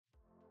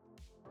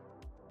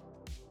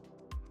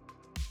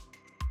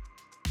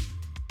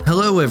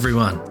Hello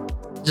everyone.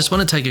 Just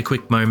want to take a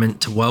quick moment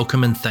to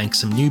welcome and thank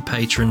some new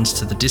patrons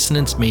to the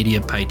Dissonance Media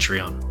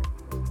Patreon.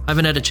 I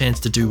haven't had a chance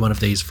to do one of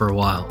these for a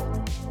while.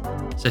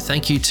 So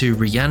thank you to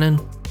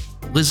Rhiannon,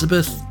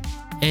 Elizabeth,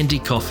 Andy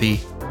Coffey,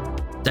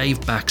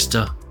 Dave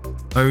Baxter,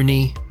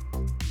 Oni,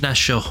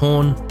 Nasha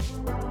Horn,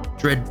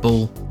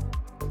 Dreadbull,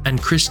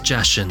 and Chris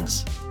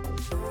Jashins.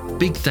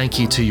 Big thank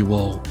you to you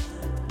all.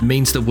 It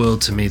means the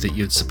world to me that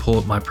you'd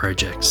support my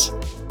projects.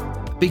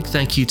 Big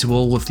thank you to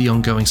all of the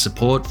ongoing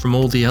support from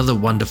all the other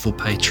wonderful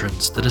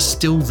patrons that are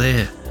still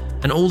there,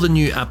 and all the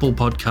new Apple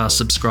Podcast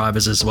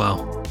subscribers as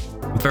well.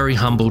 I'm very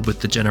humbled with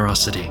the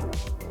generosity.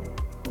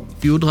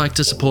 If you would like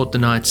to support The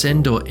Night's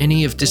End or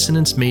any of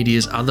Dissonance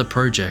Media's other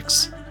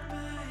projects,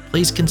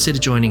 please consider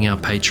joining our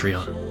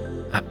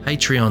Patreon at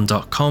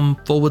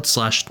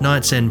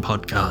patreon.com/Night's End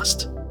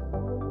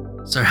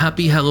Podcast. So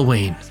happy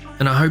Halloween,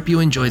 and I hope you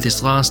enjoy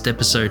this last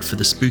episode for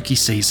the spooky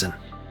season.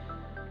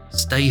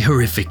 Stay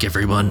horrific,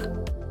 everyone.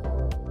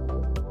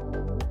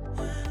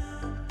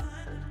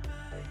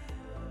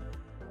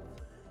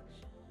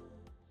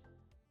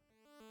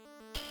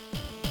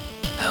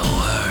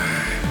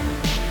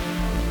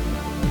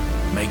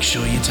 Make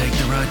sure you take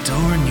the right door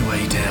on your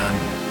way down.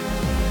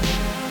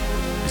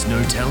 There's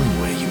no telling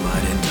where you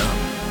might end up.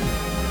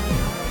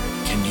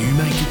 Can you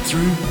make it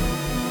through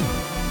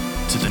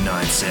to the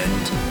Night's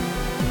End?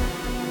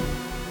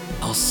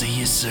 I'll see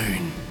you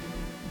soon.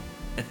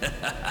 The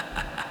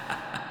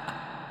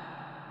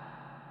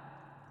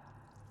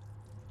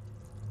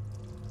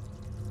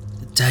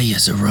day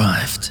has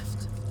arrived.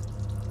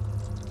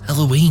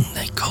 Halloween,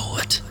 they call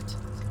it.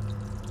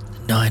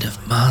 The night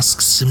of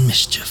masks and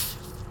mischief.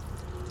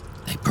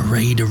 They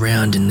parade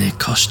around in their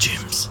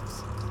costumes,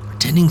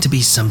 pretending to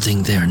be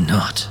something they're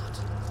not.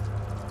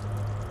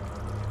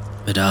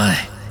 But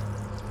I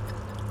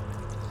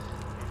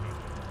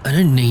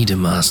don't need a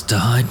mask to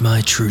hide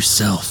my true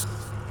self.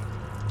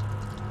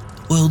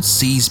 The world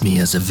sees me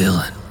as a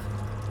villain,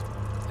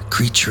 a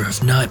creature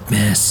of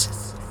nightmares,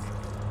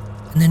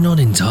 and they're not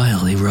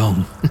entirely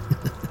wrong.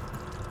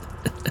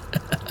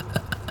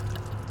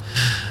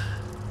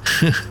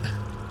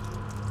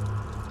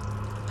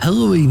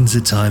 Halloween's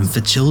a time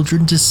for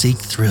children to seek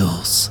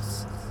thrills,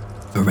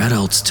 for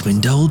adults to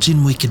indulge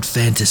in wicked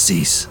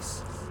fantasies.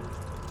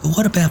 But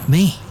what about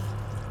me?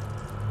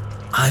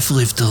 I've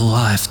lived a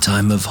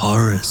lifetime of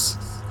horrors,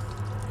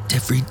 and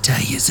every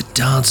day is a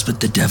dance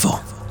with the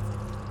devil.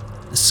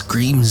 The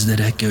screams that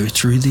echo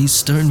through these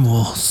stone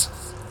walls,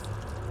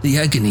 the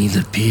agony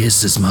that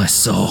pierces my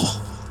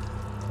soul.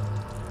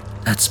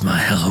 That's my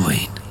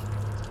Halloween.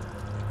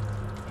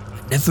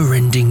 A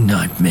never-ending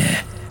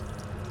nightmare.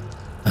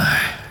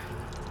 Oh.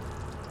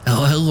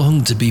 How I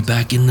long to be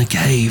back in the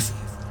cave.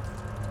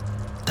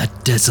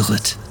 That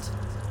desolate,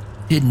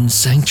 hidden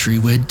sanctuary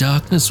where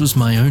darkness was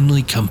my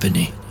only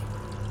company.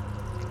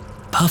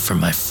 Apart from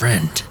my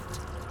friend.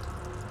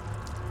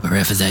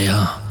 Wherever they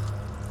are.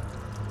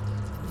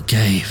 In the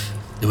cave,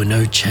 there were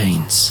no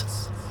chains.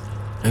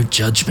 No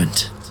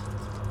judgment.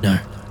 No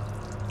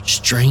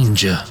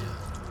stranger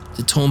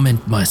to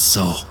torment my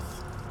soul.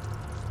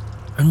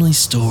 Only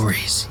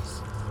stories.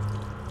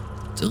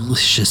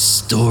 Delicious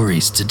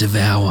stories to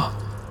devour.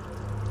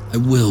 I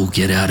will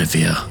get out of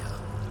here.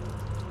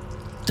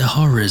 The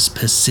horrors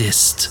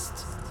persist,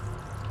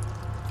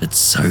 but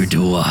so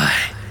do I.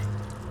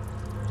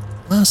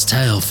 Last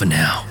tale for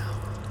now.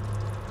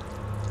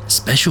 A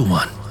special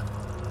one.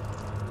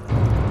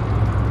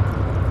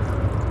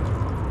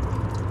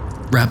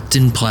 Wrapped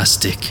in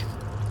Plastic.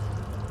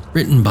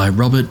 Written by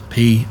Robert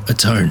P.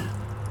 Atone.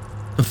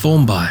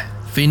 Performed by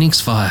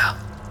Phoenix Fire,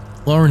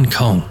 Lauren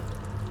Kong,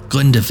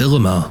 Glenda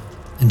Villamar,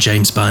 and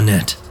James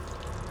Barnett.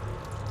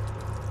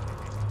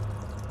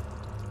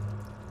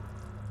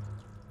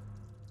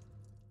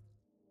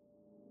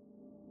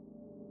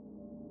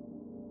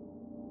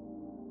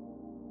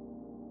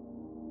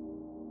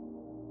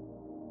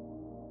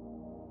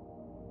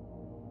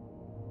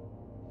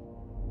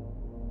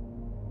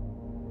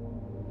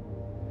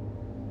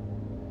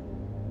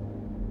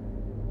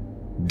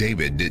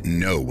 David didn't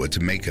know what to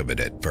make of it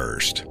at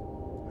first.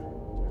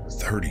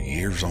 30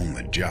 years on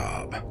the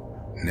job.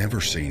 Never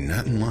seen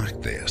nothing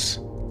like this,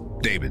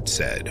 David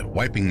said,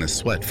 wiping the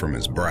sweat from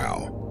his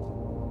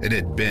brow. It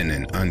had been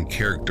an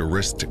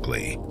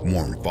uncharacteristically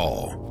warm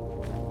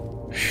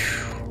fall.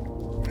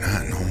 Phew,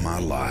 not in all my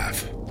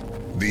life.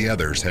 The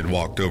others had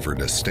walked over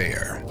to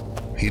stare.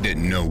 He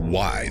didn't know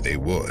why they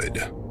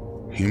would.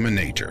 Human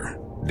nature,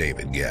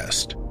 David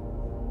guessed.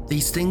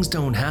 These things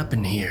don't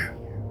happen here,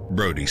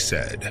 Brody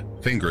said,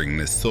 fingering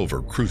the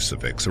silver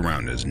crucifix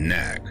around his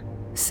neck.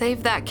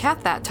 Saved that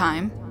cat that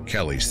time,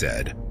 Kelly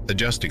said,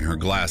 adjusting her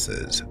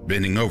glasses,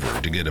 bending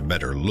over to get a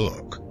better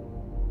look.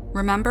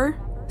 Remember?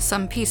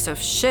 Some piece of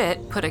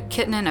shit put a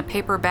kitten in a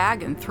paper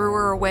bag and threw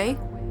her away?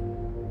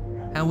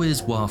 How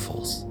is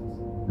Waffles?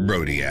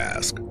 Brody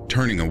asked,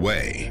 turning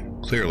away,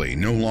 clearly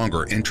no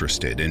longer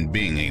interested in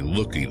being a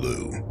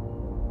looky-loo.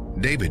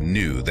 David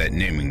knew that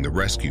naming the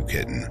rescue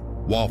kitten,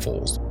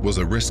 Waffles, was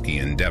a risky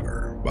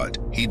endeavor, but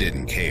he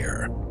didn't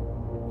care.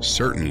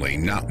 Certainly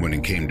not when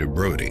it came to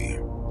Brody,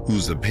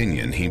 whose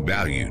opinion he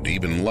valued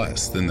even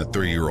less than the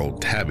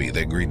 3-year-old Tabby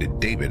that greeted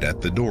David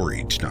at the door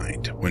each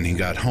night when he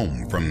got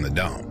home from the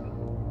dump.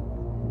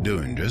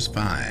 "Doing just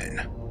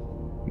fine,"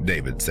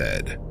 David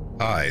said,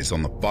 eyes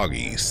on the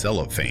foggy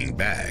cellophane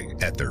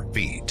bag at their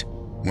feet.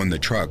 When the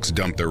trucks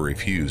dumped their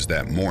refuse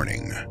that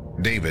morning,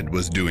 David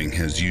was doing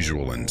his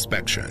usual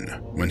inspection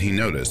when he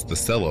noticed the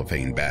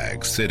cellophane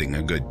bag sitting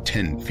a good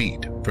 10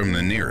 feet from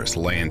the nearest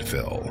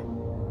landfill.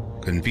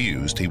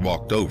 Confused, he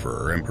walked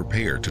over and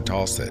prepared to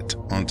toss it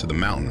onto the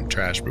mountain of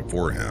trash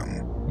before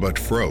him, but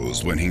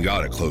froze when he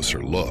got a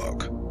closer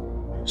look.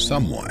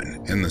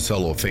 Someone in the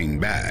cellophane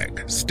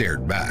bag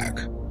stared back.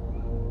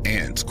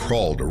 Ants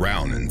crawled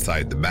around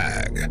inside the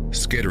bag,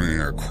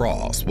 skittering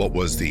across what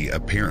was the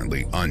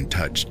apparently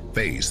untouched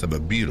face of a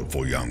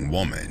beautiful young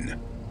woman.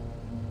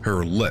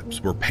 Her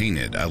lips were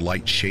painted a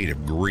light shade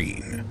of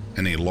green,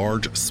 and a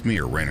large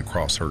smear ran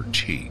across her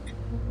cheek.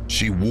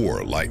 She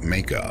wore light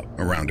makeup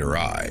around her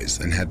eyes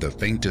and had the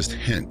faintest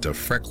hint of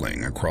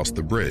freckling across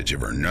the bridge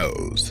of her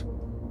nose.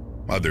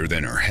 Other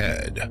than her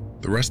head,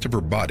 the rest of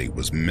her body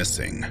was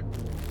missing.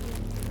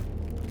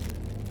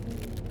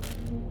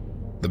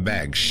 The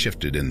bag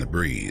shifted in the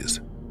breeze.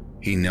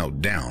 He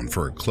knelt down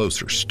for a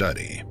closer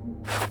study.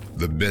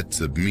 The bits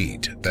of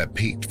meat that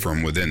peeked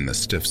from within the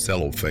stiff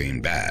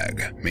cellophane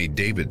bag made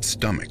David's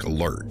stomach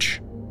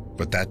lurch,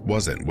 but that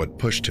wasn't what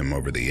pushed him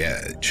over the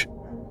edge.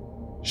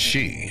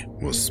 She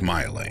was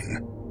smiling.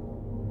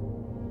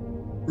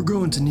 "We're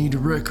going to need a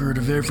record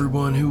of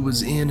everyone who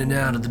was in and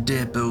out of the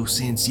depot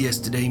since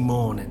yesterday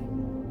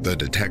morning," the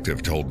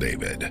detective told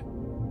David.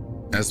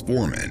 As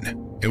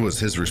foreman, it was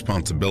his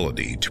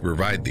responsibility to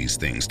provide these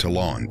things to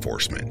law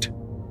enforcement.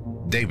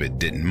 David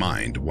didn't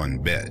mind one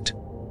bit.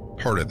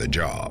 Part of the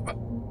job.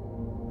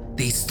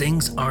 These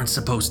things aren't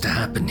supposed to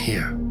happen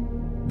here,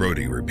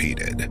 Brody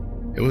repeated.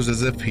 It was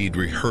as if he'd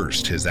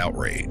rehearsed his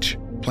outrage,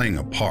 playing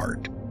a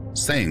part,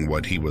 saying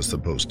what he was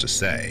supposed to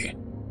say.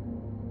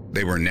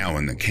 They were now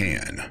in the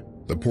can,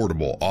 the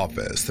portable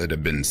office that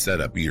had been set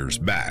up years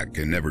back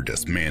and never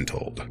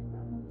dismantled.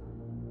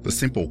 The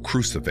simple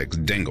crucifix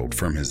dangled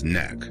from his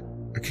neck,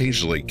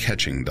 occasionally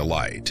catching the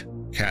light,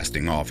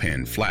 casting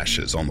offhand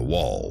flashes on the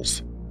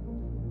walls.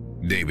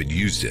 David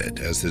used it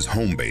as his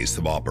home base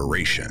of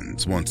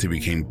operations once he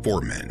became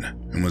foreman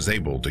and was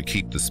able to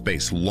keep the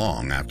space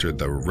long after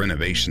the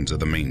renovations of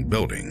the main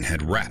building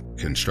had wrapped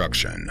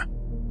construction.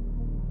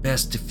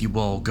 "Best if you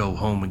all go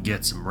home and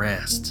get some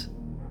rest,"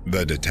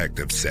 the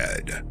detective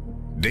said.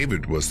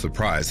 David was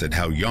surprised at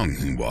how young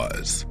he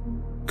was.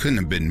 Couldn't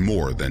have been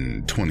more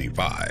than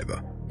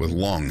 25, with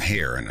long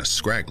hair and a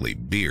scraggly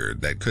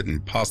beard that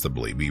couldn't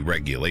possibly be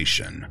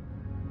regulation.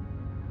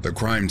 The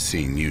crime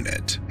scene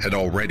unit had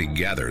already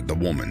gathered the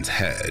woman's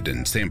head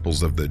and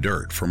samples of the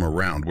dirt from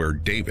around where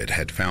David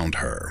had found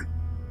her.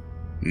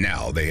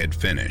 Now they had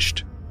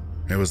finished.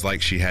 It was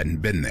like she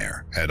hadn't been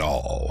there at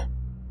all.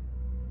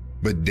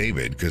 But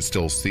David could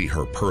still see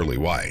her pearly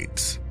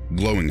whites,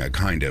 glowing a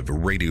kind of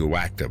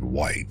radioactive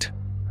white.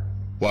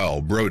 While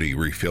Brody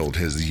refilled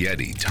his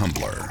Yeti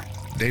tumbler,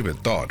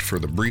 David thought for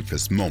the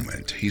briefest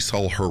moment he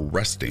saw her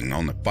resting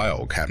on the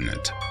file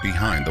cabinet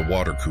behind the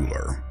water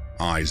cooler,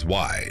 eyes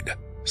wide,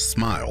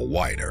 smile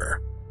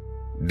wider.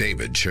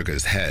 David shook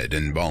his head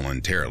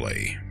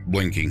involuntarily,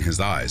 blinking his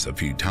eyes a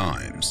few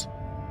times.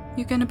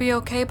 "You gonna be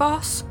okay,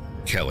 boss?"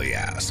 Kelly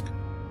asked.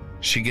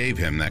 She gave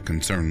him that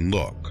concerned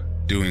look,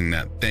 doing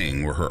that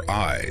thing where her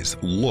eyes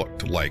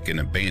looked like an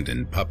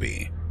abandoned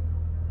puppy.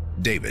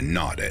 David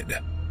nodded.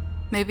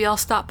 "Maybe I'll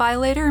stop by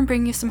later and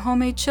bring you some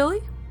homemade chili?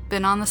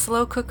 Been on the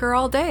slow cooker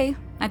all day.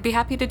 I'd be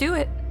happy to do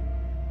it."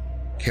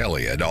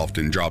 Kelly had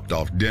often dropped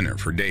off dinner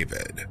for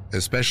David,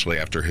 especially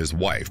after his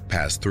wife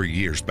passed 3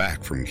 years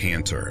back from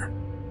cancer.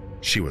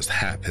 She was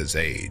half his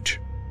age.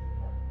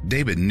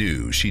 David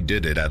knew she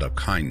did it out of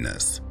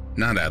kindness,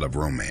 not out of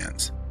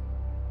romance.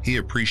 He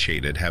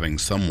appreciated having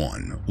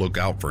someone look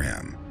out for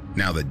him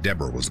now that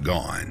Deborah was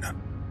gone.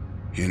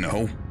 "You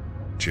know,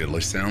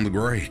 chili sounds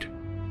great,"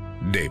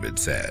 David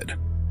said.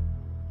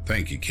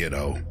 "Thank you,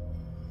 kiddo."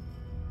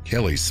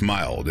 Kelly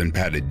smiled and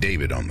patted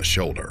David on the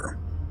shoulder.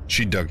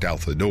 She ducked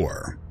out the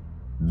door.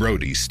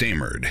 Brody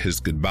stammered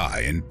his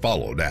goodbye and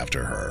followed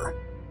after her.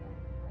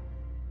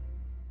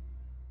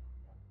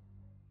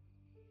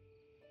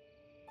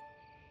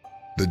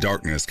 The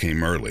darkness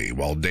came early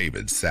while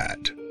David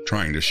sat,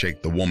 trying to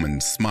shake the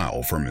woman's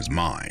smile from his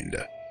mind.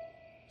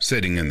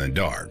 Sitting in the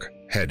dark,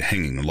 head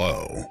hanging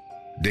low,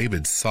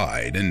 David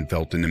sighed and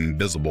felt an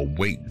invisible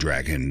weight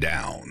drag him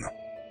down.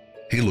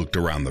 He looked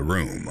around the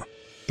room,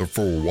 the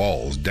 4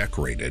 walls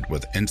decorated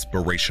with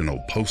inspirational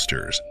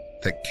posters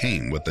that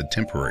came with the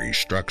temporary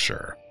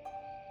structure.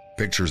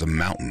 Pictures of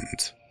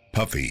mountains,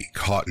 puffy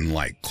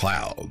cotton-like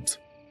clouds,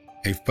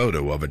 a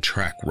photo of a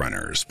track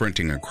runner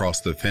sprinting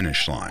across the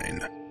finish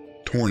line,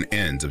 torn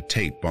ends of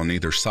tape on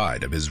either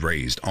side of his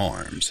raised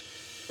arms.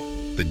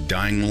 The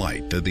dying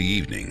light of the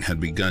evening had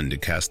begun to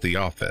cast the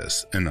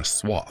office in a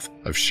swath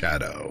of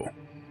shadow.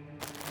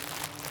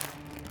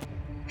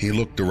 He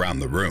looked around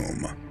the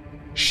room.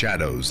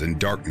 shadows and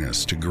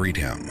darkness to greet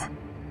him.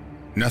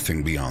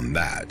 Nothing beyond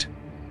that.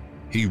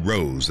 He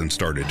rose and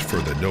started for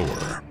the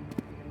door.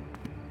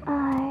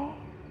 I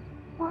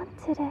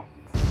wanted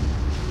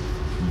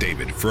it.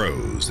 David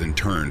froze and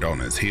turned on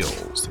his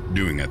heels,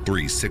 doing a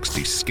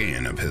 360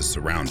 scan of his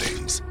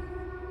surroundings.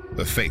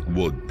 The fake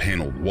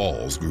wood-paneled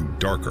walls grew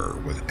darker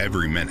with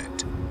every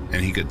minute,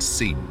 and he could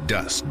see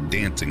dust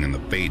dancing in the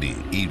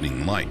fading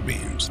evening light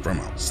beams from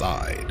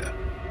outside.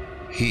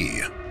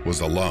 He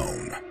was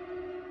alone.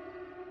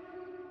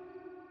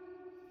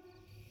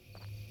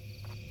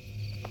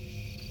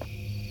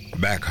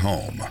 Back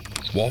home,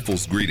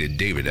 Waffles greeted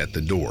David at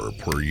the door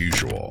per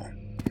usual,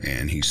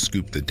 and he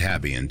scooped the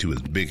tabby into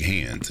his big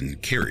hands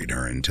and carried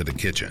her into the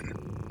kitchen.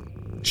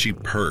 She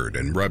purred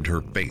and rubbed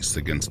her face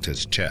against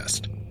his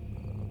chest.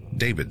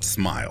 David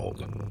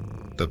smiled,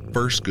 the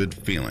first good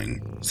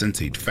feeling since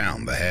he'd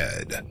found the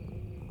head.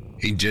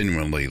 He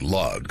genuinely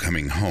loved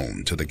coming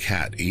home to the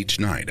cat each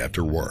night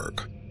after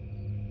work.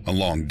 A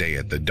long day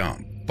at the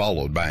dump,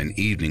 followed by an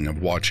evening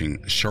of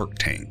watching Shark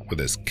Tank with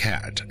his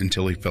cat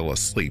until he fell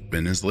asleep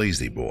in his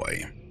lazy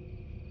boy.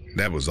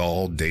 That was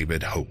all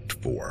David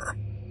hoped for.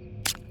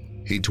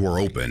 He tore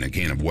open a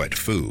can of wet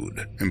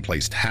food and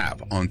placed half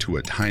onto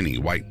a tiny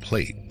white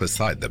plate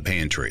beside the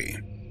pantry.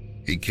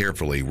 He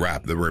carefully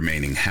wrapped the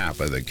remaining half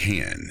of the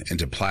can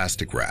into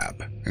plastic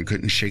wrap and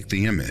couldn't shake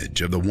the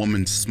image of the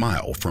woman's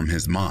smile from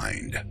his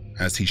mind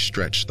as he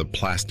stretched the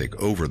plastic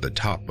over the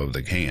top of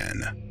the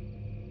can.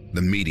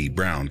 The meaty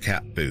brown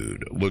cat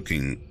food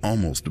looking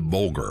almost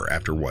vulgar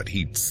after what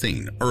he'd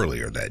seen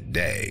earlier that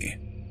day.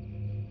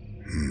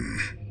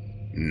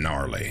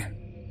 Gnarly,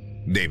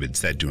 David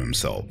said to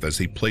himself as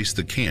he placed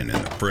the can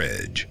in the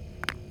fridge.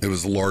 It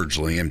was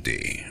largely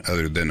empty,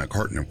 other than a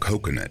carton of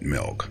coconut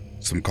milk,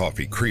 some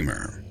coffee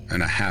creamer,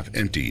 and a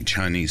half-empty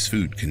Chinese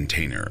food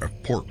container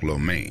of pork lo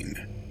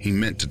mein he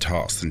meant to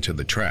toss into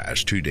the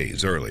trash 2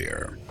 days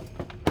earlier.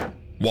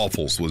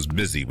 Waffles was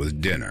busy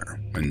with dinner,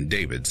 and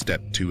David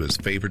stepped to his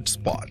favorite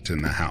spot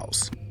in the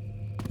house.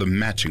 The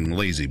matching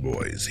lazy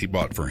boys he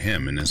bought for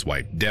him and his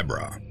wife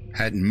Deborah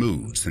hadn't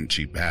moved since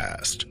she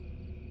passed.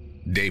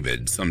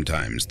 David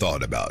sometimes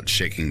thought about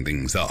shaking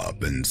things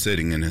up and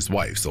sitting in his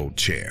wife's old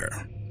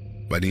chair,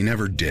 but he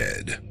never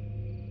did.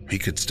 He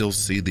could still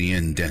see the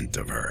indent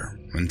of her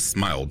and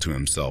smiled to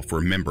himself,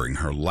 remembering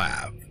her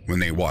laugh when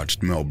they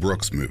watched Mel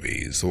Brooks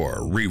movies or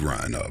a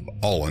rerun of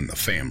All in the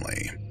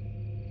Family.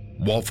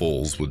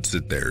 Waffles would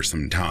sit there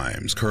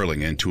sometimes,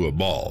 curling into a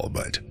ball,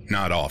 but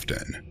not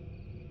often.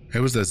 It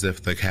was as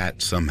if the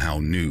cat somehow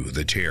knew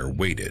the chair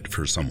waited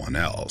for someone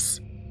else,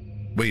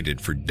 waited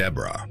for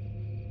Deborah.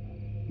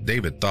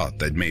 David thought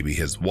that maybe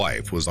his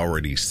wife was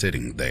already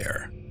sitting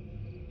there.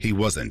 He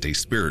wasn't a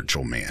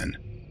spiritual man,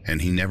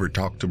 and he never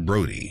talked to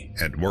Brody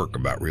at work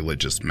about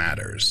religious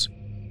matters,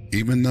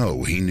 even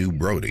though he knew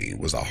Brody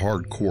was a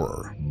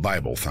hardcore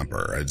Bible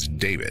thumper as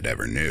David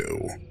ever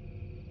knew.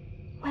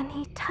 When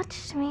he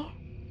touched me,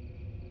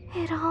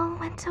 it all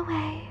went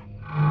away.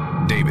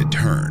 David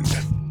turned,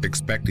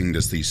 expecting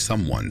to see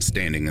someone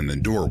standing in the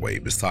doorway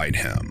beside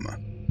him.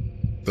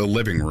 The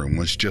living room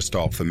was just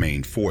off the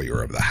main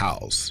foyer of the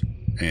house,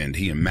 and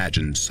he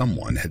imagined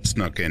someone had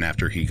snuck in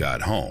after he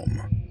got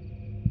home.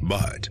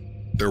 But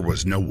there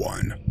was no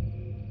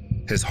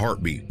one. His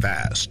heart beat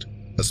fast,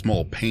 a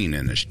small pain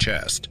in his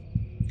chest,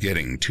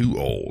 getting too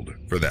old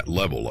for that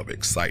level of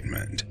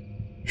excitement.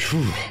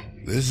 "Phew,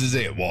 this is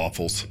it,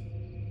 Waffles,"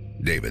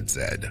 David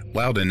said,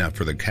 loud enough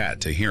for the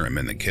cat to hear him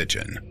in the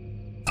kitchen.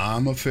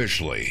 "I'm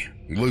officially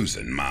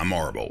losing my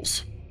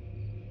marbles."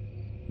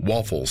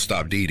 Waffles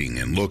stopped eating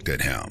and looked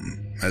at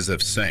him, as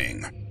if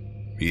saying,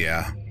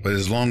 "Yeah, but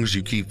as long as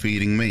you keep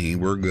feeding me,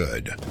 we're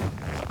good."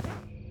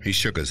 He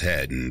shook his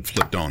head and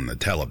flipped on the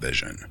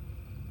television.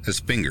 His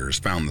fingers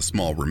found the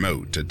small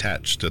remote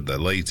attached to the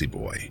lazy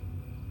boy,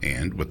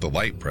 and with the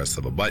light press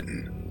of a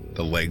button,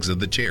 the legs of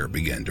the chair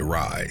began to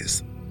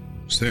rise.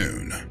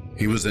 Soon,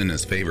 he was in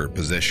his favorite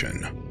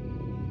position.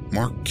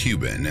 Mark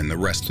Cuban and the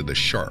rest of the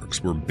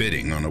Sharks were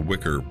bidding on a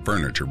wicker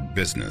furniture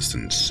business,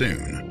 and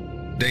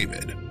soon,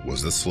 David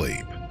was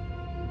asleep.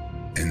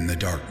 In the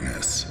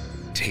darkness,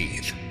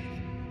 teeth,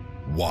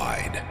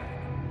 wide,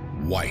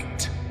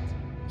 white,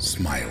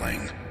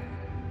 smiling.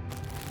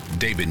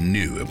 David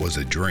knew it was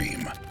a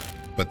dream,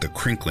 but the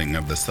crinkling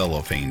of the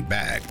cellophane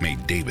bag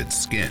made David's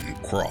skin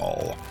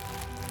crawl.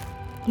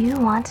 You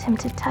want him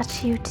to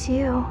touch you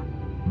too.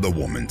 The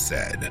woman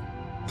said.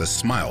 The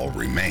smile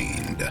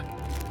remained.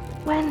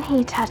 When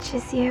he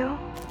touches you,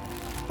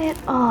 it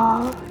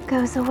all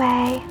goes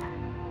away.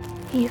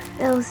 He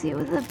fills you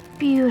with a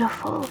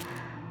beautiful,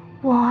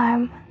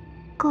 warm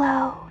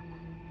glow.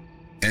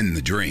 In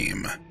the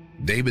dream,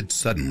 David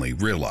suddenly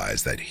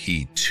realized that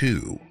he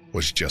too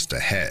was just a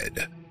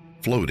head,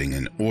 floating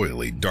in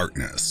oily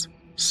darkness,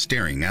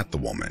 staring at the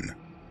woman,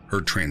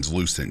 her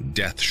translucent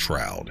death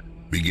shroud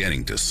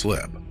beginning to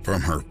slip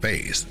from her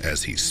face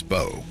as he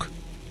spoke.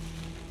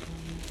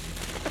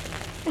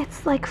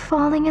 It's like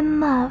falling in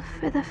love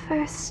for the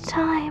first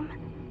time,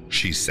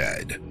 she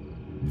said.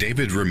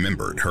 David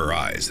remembered her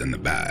eyes in the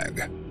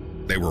bag.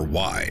 They were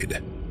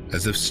wide,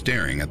 as if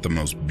staring at the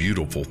most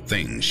beautiful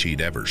thing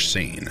she'd ever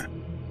seen,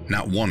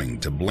 not wanting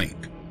to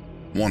blink,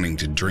 wanting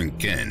to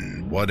drink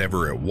in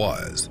whatever it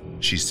was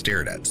she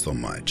stared at so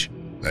much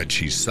that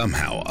she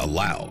somehow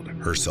allowed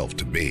herself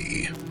to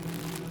be.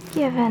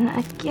 Given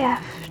a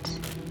gift.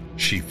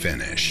 She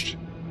finished.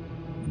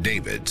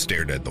 David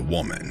stared at the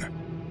woman,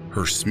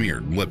 her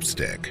smeared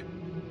lipstick,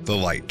 the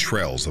light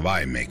trails of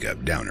eye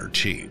makeup down her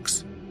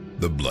cheeks,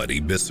 the bloody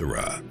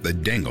viscera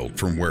that dangled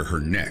from where her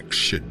neck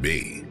should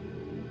be.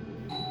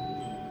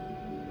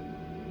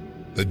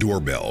 The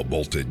doorbell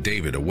bolted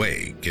David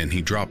awake and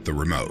he dropped the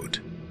remote.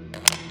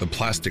 The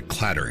plastic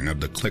clattering of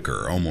the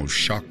clicker almost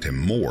shocked him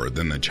more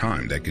than the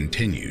chime that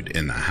continued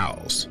in the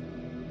house.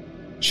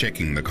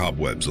 Shaking the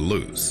cobwebs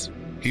loose,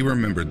 he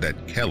remembered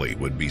that Kelly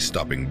would be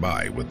stopping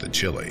by with the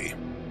chili.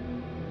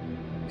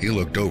 He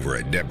looked over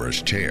at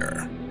Deborah's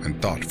chair and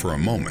thought for a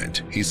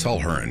moment he saw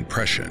her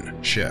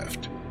impression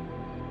shift.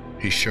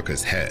 He shook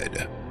his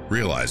head,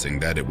 realizing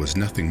that it was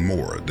nothing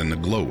more than the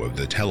glow of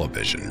the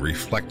television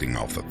reflecting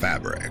off the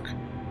fabric.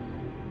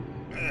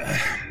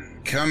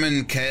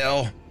 "Coming,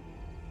 Cal,"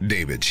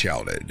 David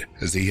shouted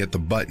as he hit the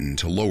button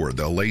to lower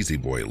the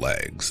lazy-boy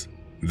legs,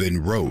 then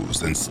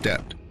rose and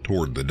stepped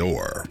toward the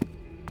door.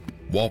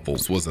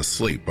 Waffles was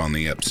asleep on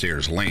the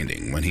upstairs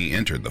landing when he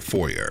entered the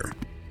foyer.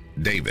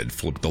 David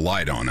flipped the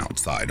light on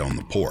outside on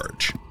the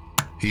porch.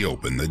 He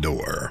opened the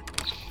door.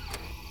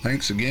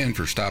 "Thanks again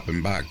for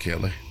stopping by,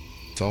 Kelly.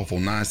 It's awful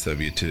nice of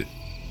you to..."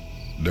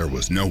 There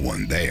was no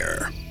one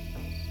there.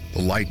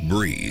 The light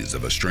breeze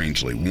of a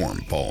strangely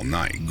warm fall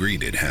night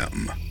greeted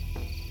him.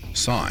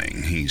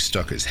 Sighing, he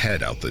stuck his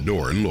head out the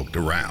door and looked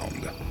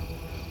around.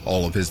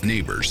 All of his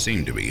neighbors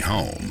seemed to be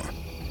home.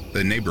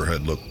 The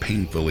neighborhood looked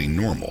painfully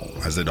normal,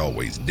 as it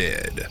always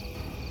did.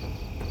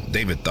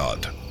 David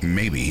thought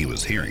maybe he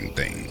was hearing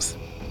things,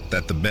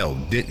 that the bell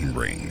didn't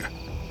ring.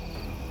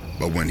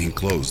 But when he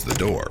closed the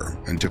door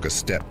and took a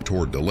step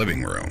toward the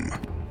living room,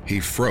 he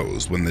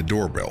froze when the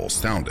doorbell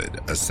sounded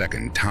a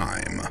second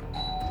time.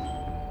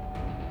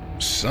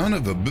 "Son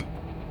of a b..."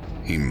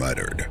 he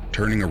muttered,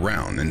 turning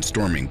around and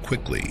storming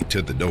quickly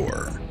to the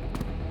door.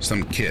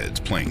 Some kids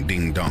playing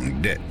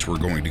ding-dong ditch were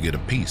going to get a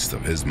piece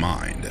of his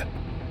mind.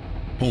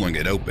 Pulling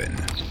it open,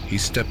 he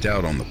stepped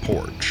out on the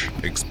porch,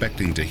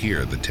 expecting to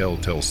hear the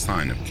telltale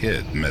sign of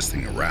kids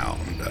messing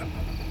around.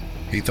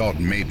 He thought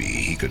maybe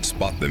he could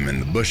spot them in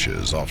the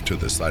bushes off to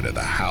the side of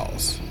the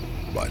house,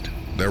 but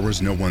there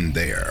was no one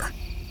there.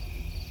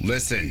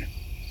 "Listen,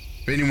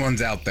 if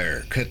anyone's out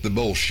there, cut the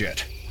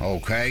bullshit,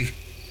 okay?"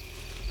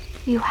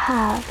 You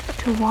have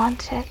to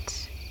want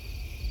it.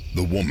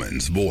 The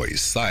woman's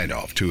voice sighed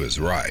off to his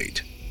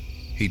right.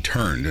 He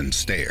turned and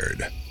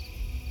stared.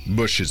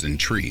 Bushes and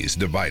trees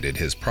divided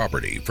his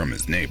property from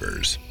his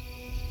neighbors.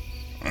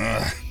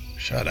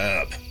 Shut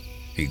up,"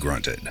 he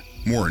grunted,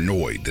 more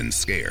annoyed than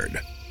scared,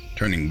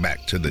 turning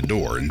back to the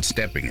door and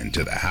stepping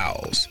into the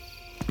house.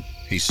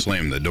 He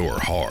slammed the door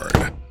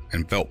hard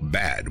and felt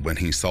bad when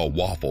he saw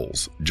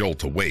Waffles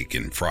jolt awake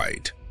in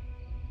fright.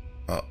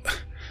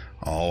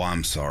 Oh,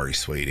 I'm sorry,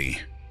 sweetie.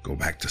 Go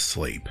back to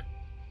sleep."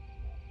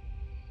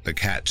 The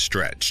cat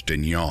stretched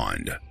and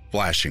yawned,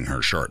 flashing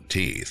her sharp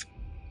teeth.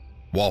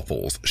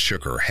 Waffles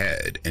shook her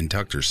head and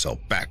tucked herself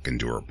back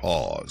into her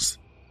paws.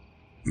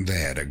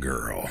 "That a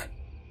girl."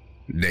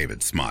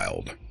 David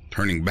smiled,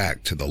 turning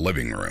back to the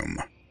living room.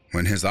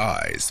 When his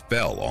eyes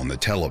fell on the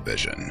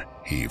television,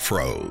 he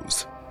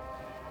froze.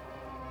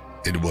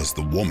 It was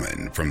the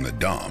woman from the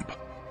dump.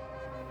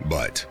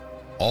 But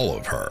all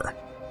of her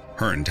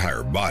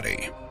entire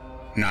body,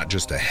 not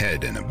just a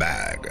head in a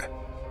bag.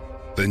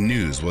 The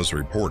news was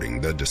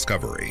reporting the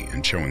discovery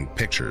and showing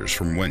pictures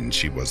from when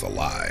she was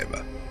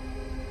alive.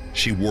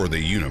 She wore the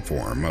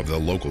uniform of the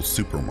local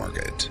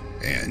supermarket,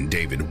 and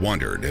David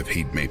wondered if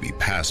he'd maybe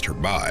passed her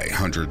by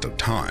hundreds of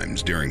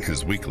times during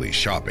his weekly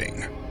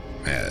shopping,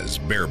 as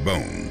bare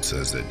bones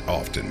as it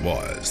often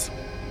was.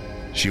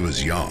 She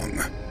was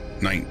young,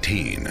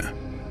 19,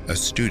 a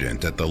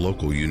student at the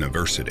local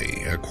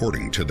university,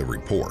 according to the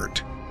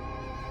report.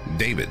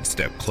 David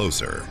stepped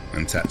closer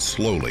and sat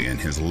slowly in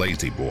his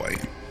lazy boy,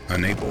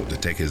 unable to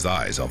take his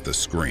eyes off the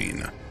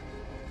screen.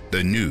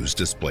 The news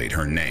displayed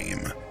her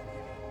name,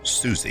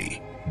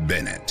 Susie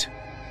Bennett.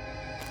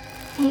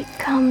 It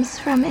comes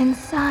from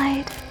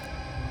inside,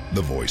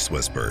 the voice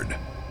whispered.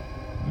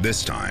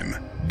 This time,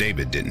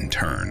 David didn't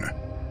turn.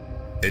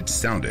 It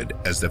sounded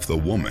as if the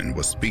woman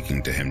was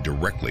speaking to him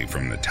directly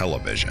from the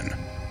television.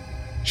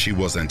 She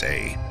wasn't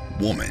a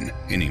woman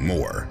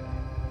anymore.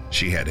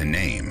 She had a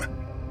name.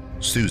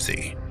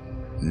 Susie.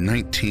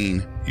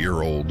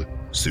 19-year-old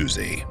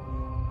Susie.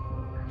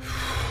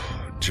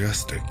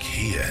 Just a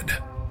kid,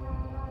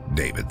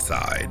 David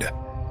sighed.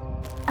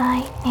 I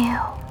knew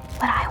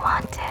what I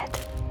wanted.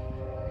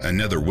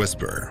 Another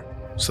whisper,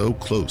 so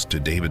close to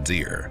David's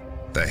ear,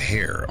 the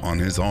hair on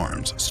his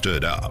arms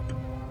stood up,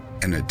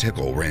 and a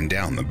tickle ran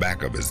down the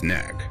back of his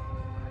neck.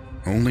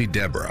 Only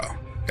Deborah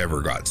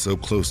ever got so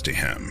close to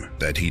him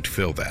that he'd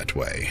feel that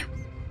way.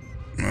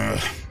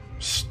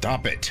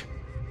 Stop it,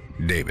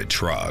 David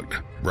shrugged,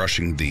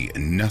 brushing the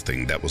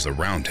nothing that was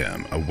around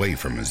him away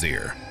from his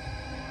ear.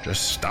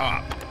 Just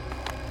stop,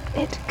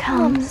 It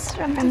comes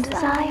from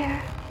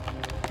desire.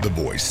 the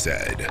voice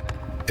said.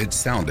 It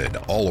sounded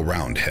all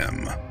around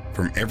him,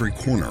 from every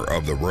corner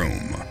of the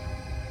room.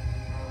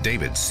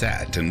 David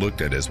sat and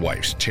looked at his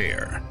wife's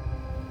chair.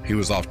 He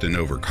was often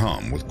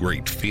overcome with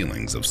great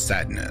feelings of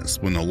sadness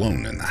when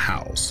alone in the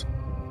house.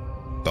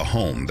 The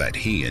home that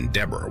he and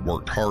Deborah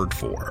worked hard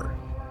for.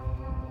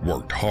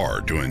 Worked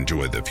hard to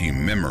enjoy the few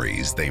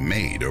memories they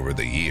made over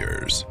the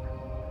years.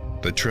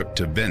 The trip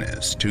to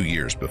Venice 2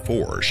 years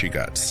before she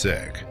got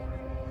sick.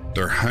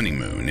 Their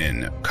honeymoon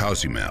in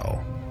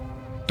Cozumel.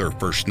 Their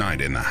first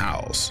night in the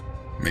house,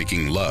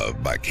 making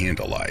love by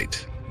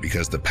candlelight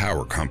because the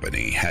power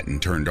company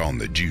hadn't turned on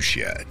the juice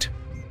yet.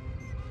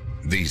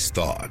 These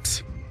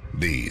thoughts,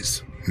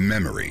 these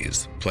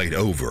memories played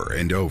over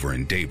and over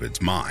in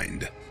David's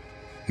mind,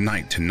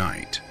 night to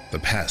night, the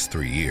past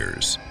 3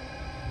 years.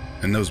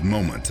 In those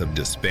moments of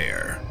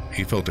despair,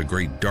 he felt a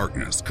great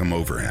darkness come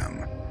over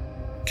him.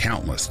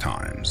 Countless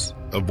times,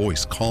 a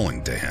voice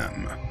calling to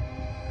him,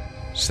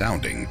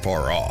 sounding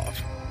far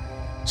off,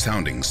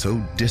 sounding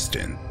so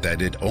distant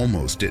that it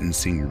almost didn't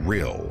seem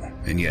real,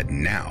 and yet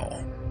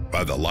now,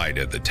 by the light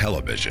of the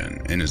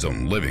television in his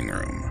own living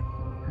room,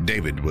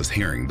 David was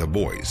hearing the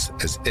voice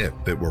as if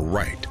it were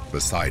right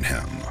beside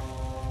him.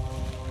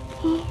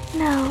 He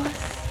knows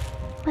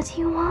what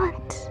you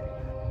want.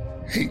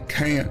 He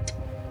can't,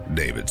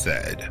 David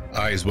said,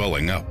 eyes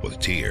welling up with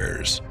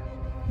tears.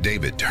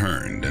 David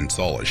turned and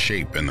saw a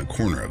shape in the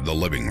corner of the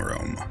living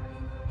room.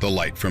 The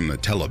light from the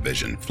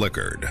television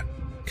flickered,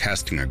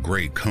 casting a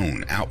gray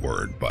cone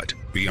outward, but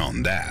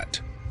beyond that,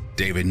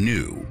 David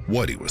knew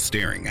what he was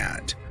staring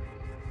at.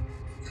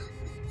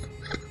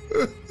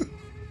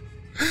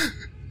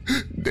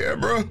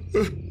 Deborah,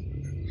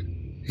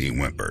 he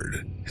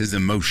whimpered, his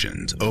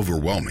emotions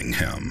overwhelming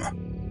him.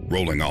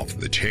 Rolling off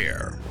the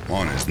chair,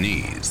 on his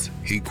knees,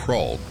 he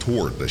crawled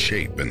toward the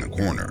shape in the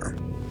corner,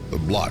 the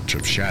blotch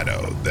of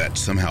shadow that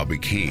somehow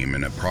became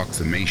an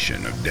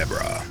approximation of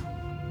Deborah.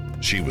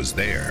 She was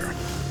there.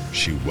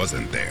 She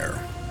wasn't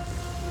there.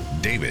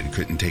 David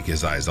couldn't take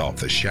his eyes off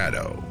the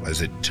shadow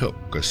as it took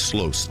a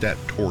slow step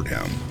toward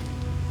him.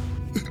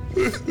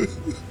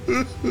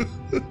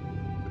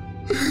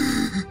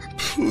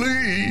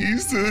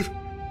 Please,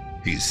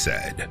 he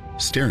said,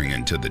 staring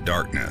into the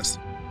darkness.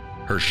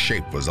 Her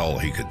shape was all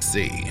he could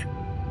see.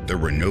 There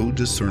were no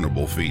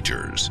discernible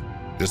features,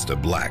 just a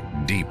black,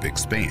 deep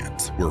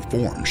expanse where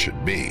form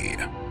should be.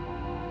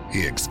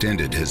 He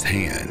extended his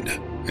hand,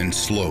 and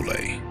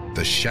slowly,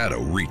 the shadow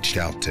reached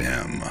out to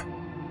him.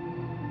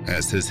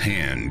 As his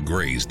hand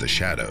grazed the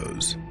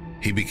shadows,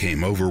 he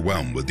became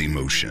overwhelmed with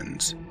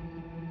emotions.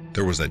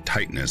 There was a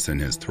tightness in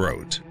his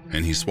throat,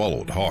 and he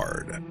swallowed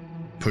hard,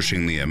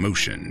 pushing the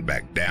emotion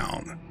back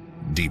down,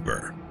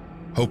 deeper,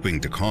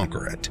 hoping to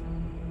conquer it.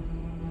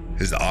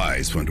 His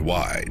eyes went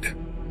wide,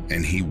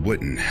 and he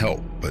wouldn't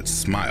help but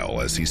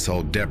smile as he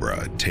saw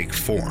Deborah take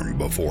form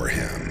before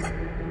him.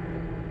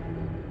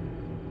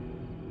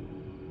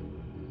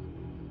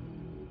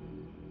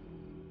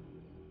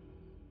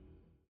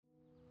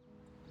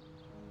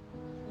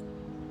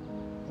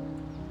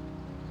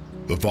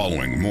 The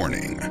following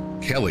morning,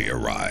 Kelly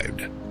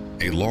arrived,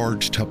 a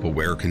large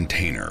Tupperware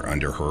container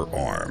under her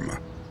arm.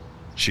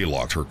 She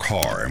locked her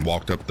car and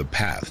walked up the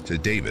path to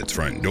David's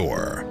front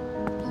door.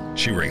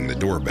 She rang the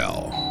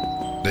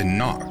doorbell, then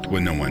knocked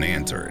when no one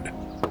answered.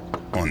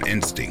 On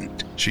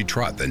instinct, she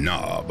tried the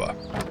knob.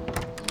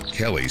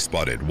 Kelly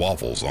spotted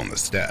Waffles on the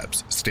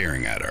steps,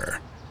 staring at her.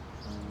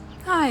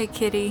 Hi,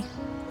 kitty.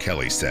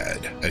 Kelly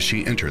said as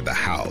she entered the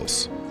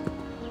house.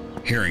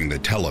 Hearing the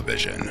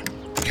television,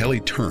 Kelly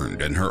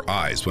turned and her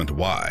eyes went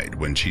wide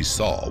when she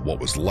saw what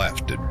was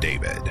left of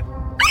David.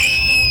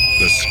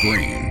 The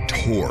scream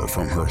tore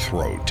from her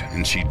throat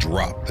and she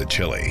dropped the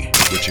chili,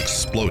 which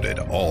exploded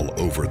all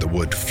over the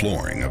wood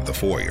flooring of the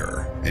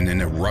foyer in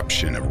an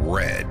eruption of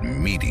red,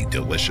 meaty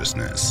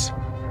deliciousness.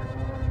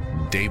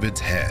 David's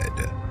head,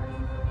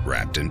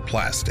 wrapped in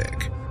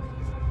plastic,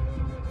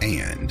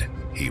 and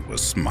he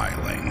was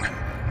smiling.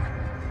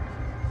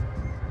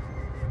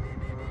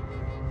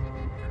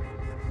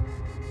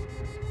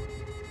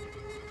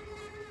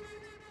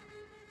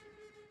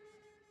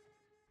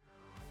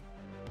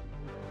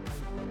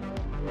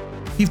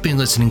 You've been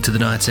listening to the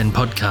Night's End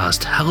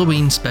podcast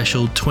Halloween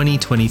Special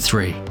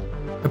 2023,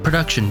 a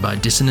production by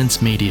Dissonance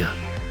Media.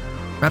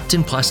 Wrapped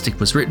in Plastic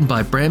was written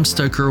by Bram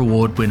Stoker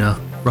Award winner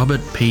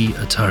Robert P.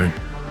 Atone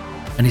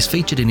and is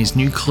featured in his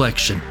new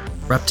collection,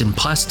 Wrapped in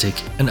Plastic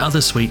and Other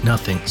Sweet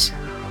Nothings,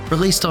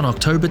 released on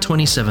October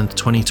 27,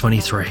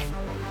 2023.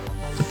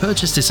 To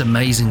purchase this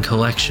amazing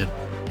collection,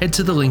 head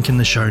to the link in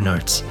the show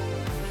notes.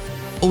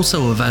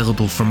 Also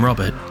available from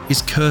Robert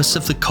is Curse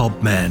of the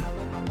Cob Man,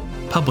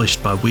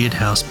 published by Weird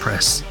House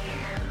Press.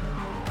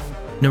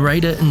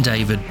 Narrator and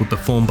David were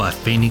performed by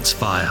Phoenix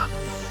Fire.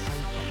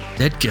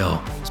 Dead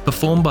Girl was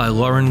performed by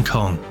Lauren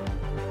Kong.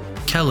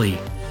 Kelly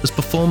was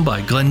performed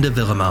by Glenda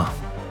Villamar.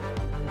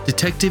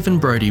 Detective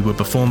and Brody were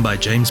performed by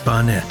James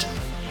Barnett.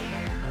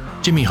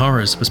 Jimmy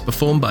Horrors was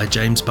performed by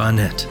James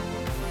Barnett.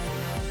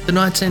 The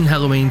Night's End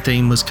Halloween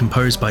theme was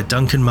composed by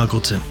Duncan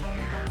Muggleton.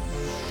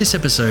 This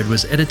episode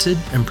was edited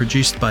and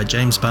produced by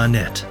James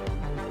Barnett.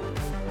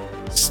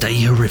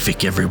 Stay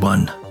horrific,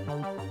 everyone.